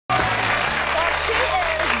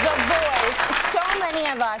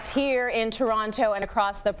many of us here in Toronto and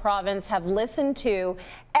across the province have listened to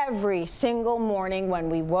every single morning when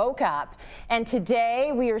we woke up. And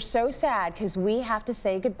today we are so sad because we have to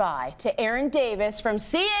say goodbye to Erin Davis from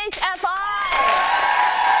CHFI.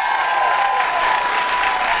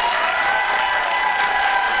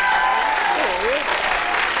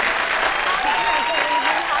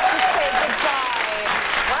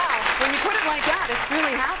 It's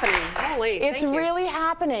really happening. Holy, it's really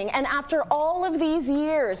happening. And after all of these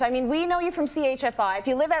years, I mean, we know you from CHFI. If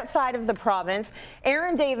you live outside of the province,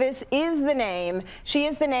 Erin Davis is the name. She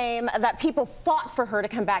is the name that people fought for her to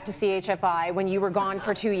come back to CHFI when you were gone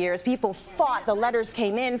for 2 years. People fought. The letters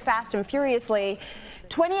came in fast and furiously.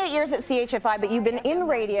 28 years at CHFI, but you've been in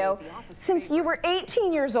radio since you were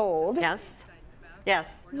 18 years old. Yes.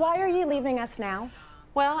 Yes. Why are you leaving us now?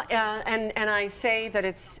 Well, and I say that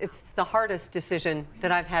it's the hardest decision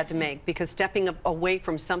that I've had to make, because stepping away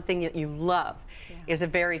from something that you love is a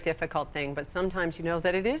very difficult thing. But sometimes you know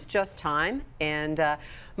that it is just time. And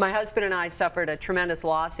my husband and I suffered a tremendous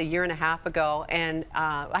loss a year and a half ago, and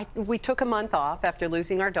we took a month off after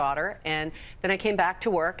losing our daughter, and then I came back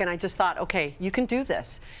to work, and I just thought, okay, you can do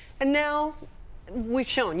this. And now we've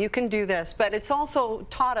shown you can do this, but it's also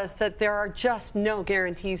taught us that there are just no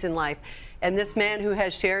guarantees in life. And this man who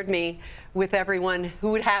has shared me with everyone who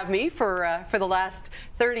would have me for the last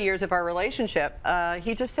 30 years of our relationship,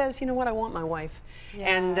 he just says, you know what, I want my wife. Yes.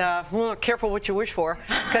 And well, careful what you wish for,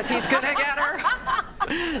 because he's going to get her.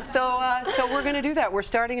 So we're going to do that. We're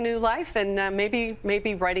starting a new life, and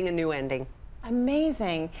maybe writing a new ending.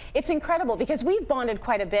 Amazing. It's incredible because we've bonded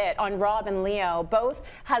quite a bit on Rob and Leo, both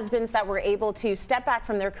husbands that were able to step back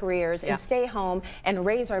from their careers and stay home and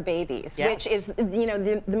raise our babies, which is, you know,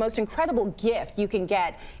 the most incredible gift you can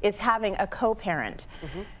get is having a co-parent.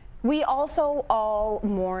 We also all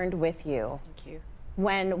mourned with you. Thank you.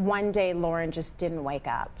 When one day Lauren just didn't wake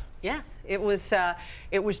up. Yes, it was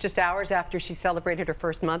just hours after she celebrated her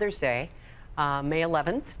first Mother's Day, May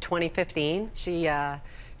 11th, 2015.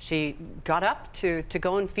 She got up to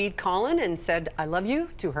go and feed Colin and said, I love you,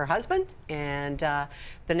 to her husband. And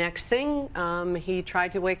the next thing, he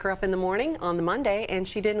tried to wake her up in the morning on the Monday, and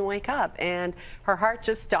she didn't wake up. And her heart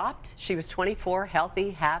just stopped. She was 24, healthy,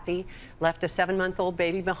 happy, left a 7-month-old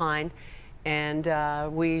baby behind. And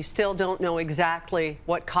we still don't know exactly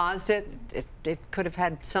what caused it. It could have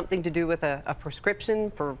had something to do with a prescription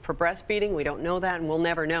for breastfeeding. We don't know that, and we'll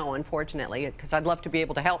never know, unfortunately, because I'd love to be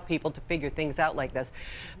able to help people to figure things out like this.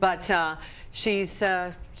 But she was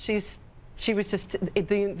just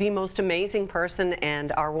the most amazing person,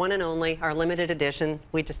 and our one and only, our limited edition.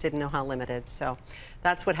 We just didn't know how limited. So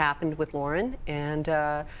that's what happened with Lauren.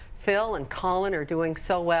 And Phil and Colin are doing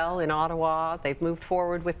so well in Ottawa. They've moved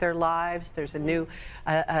forward with their lives. There's a new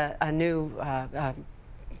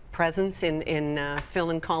presence in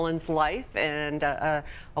Phil and Colin's life, and a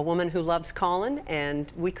woman who loves Colin,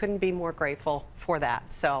 and we couldn't be more grateful for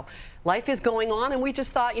that. So life is going on, and we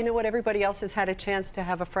just thought, you know what, everybody else has had a chance to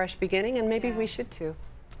have a fresh beginning, and maybe we should too.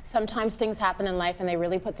 Sometimes things happen in life and they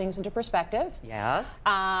really put things into perspective. Yes.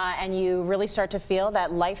 And you really start to feel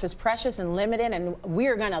that life is precious and limited, and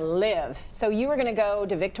we're going to live. So you are going to go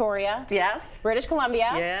to Victoria. Yes. British Columbia.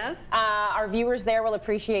 Yes. Our viewers there will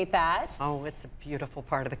appreciate that. Oh, it's a beautiful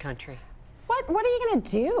part of the country. What are you going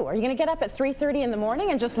to do? Are you going to get up at 3:30 in the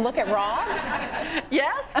morning and just look at Rob?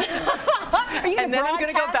 Yes. Are you and then I'm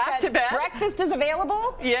going to go back to bed. Breakfast is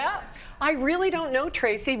available? Yeah. I really don't know,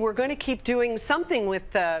 Tracy. We're going to keep doing something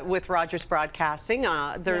with Rogers Broadcasting. We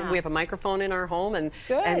have a microphone in our home, and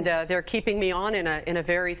they're keeping me on in a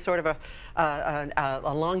very sort of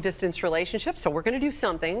a long distance relationship. So we're going to do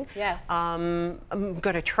something. Yes. I'm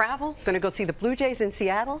going to travel. Going to go see the Blue Jays in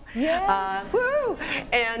Seattle. Yes. Woo!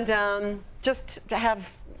 And just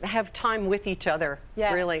have time with each other,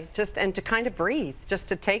 really, and to kind of breathe, just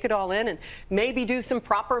to take it all in, and maybe do some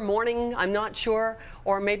proper mourning, I'm not sure,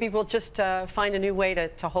 or maybe we'll just find a new way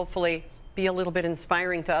to hopefully be a little bit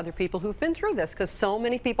inspiring to other people who've been through this, because so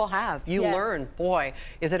many people have. You learn, boy,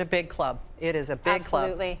 is it a big club. It is a big club.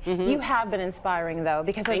 Absolutely. You have been inspiring, though,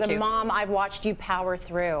 because as a mom, I've watched you power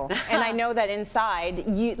through. And I know that inside,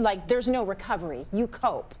 there's no recovery. You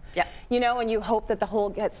cope. Yeah. You know, and you hope that the hole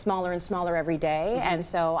gets smaller and smaller every day. And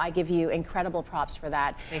so I give you incredible props for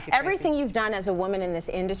that. Thank you, Everything you've done as a woman in this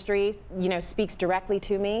industry, you know, speaks directly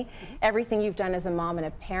to me. Everything you've done as a mom and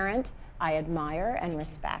a parent, I admire and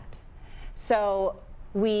respect. So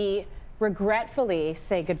we regretfully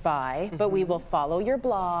say goodbye, but we will follow your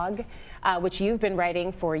blog, which you've been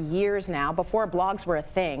writing for years now, before blogs were a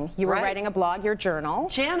thing. You were writing a blog, your journal.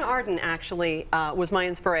 Jan Arden actually was my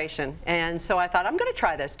inspiration, and so I thought, I'm going to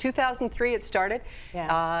try this. 2003 it started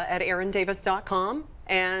at erindavis.com.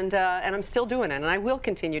 And I'm still doing it, and I will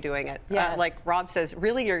continue doing it. Yes. Like Rob says,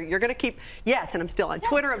 really, you're going to keep, yes, and I'm still on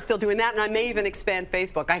Twitter, I'm still doing that, and I may even expand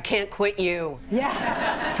Facebook. I can't quit you.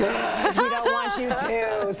 Yeah, good. We don't want you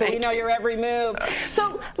to, so we know your every move.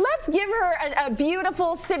 So let's give her a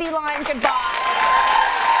beautiful Cityline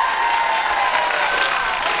goodbye.